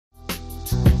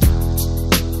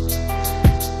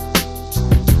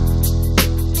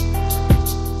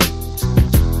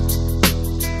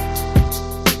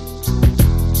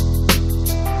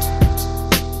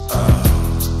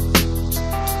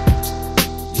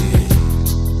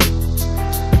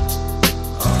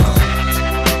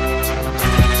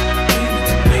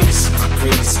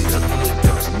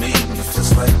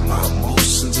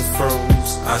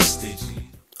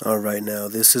Alright, now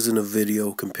this isn't a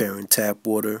video comparing tap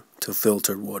water to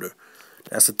filtered water.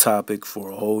 That's a topic for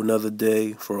a whole nother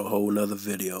day, for a whole nother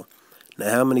video.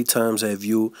 Now, how many times have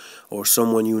you or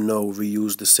someone you know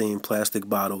reused the same plastic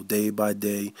bottle day by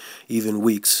day, even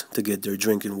weeks, to get their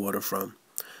drinking water from?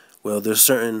 Well, there's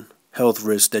certain health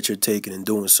risks that you're taking in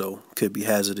doing so. Could be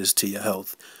hazardous to your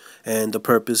health. And the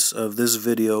purpose of this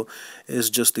video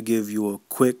is just to give you a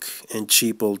quick and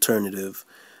cheap alternative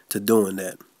to doing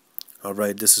that.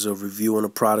 Alright, this is a review on a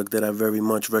product that I very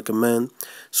much recommend,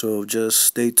 so just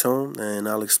stay tuned and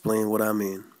I'll explain what I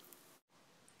mean.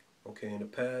 Okay, in the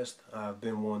past, I've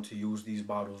been one to use these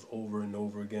bottles over and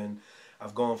over again.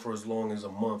 I've gone for as long as a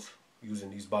month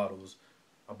using these bottles.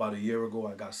 About a year ago,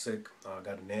 I got sick. I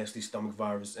got a nasty stomach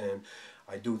virus, and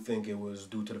I do think it was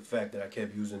due to the fact that I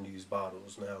kept using these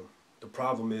bottles. Now, the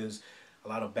problem is a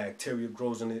lot of bacteria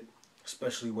grows in it,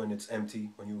 especially when it's empty,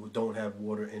 when you don't have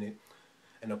water in it.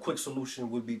 And a quick solution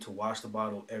would be to wash the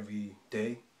bottle every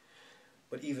day.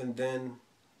 But even then,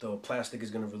 the plastic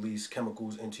is going to release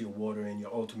chemicals into your water, and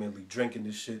you're ultimately drinking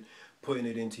this shit, putting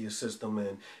it into your system,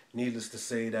 and needless to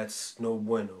say, that's no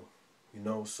bueno, you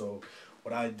know? So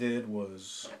what I did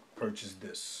was purchase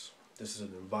this. This is an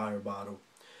Enviro bottle,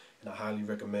 and I highly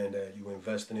recommend that you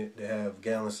invest in it. They have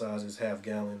gallon sizes, half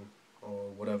gallon,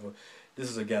 or whatever. This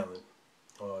is a gallon.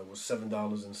 It was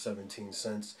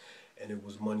 $7.17, and it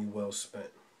was money well spent.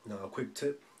 Now, a quick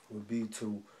tip would be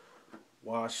to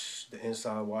wash the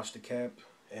inside, wash the cap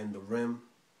and the rim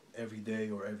every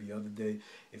day or every other day.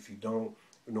 If you don't,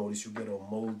 you notice you get a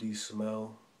moldy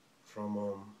smell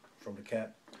from the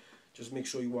cap. Just make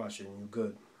sure you wash it and you're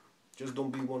good. Just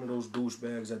don't be one of those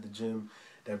douchebags at the gym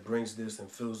that brings this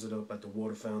and fills it up at the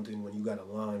water fountain when you got a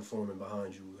line forming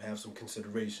behind you. Have some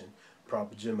consideration,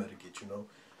 proper gym etiquette, you know.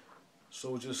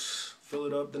 So just fill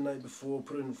it up the night before,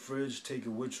 put it in the fridge, take it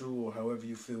with you, or however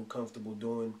you feel comfortable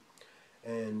doing.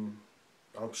 And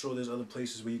I'm sure there's other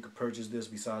places where you could purchase this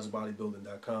besides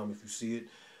bodybuilding.com. If you see it,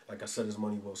 like I said, it's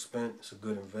money well spent. It's a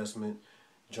good investment.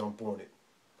 Jump on it.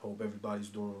 Hope everybody's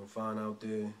doing fine out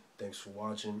there. Thanks for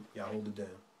watching. Y'all hold it down.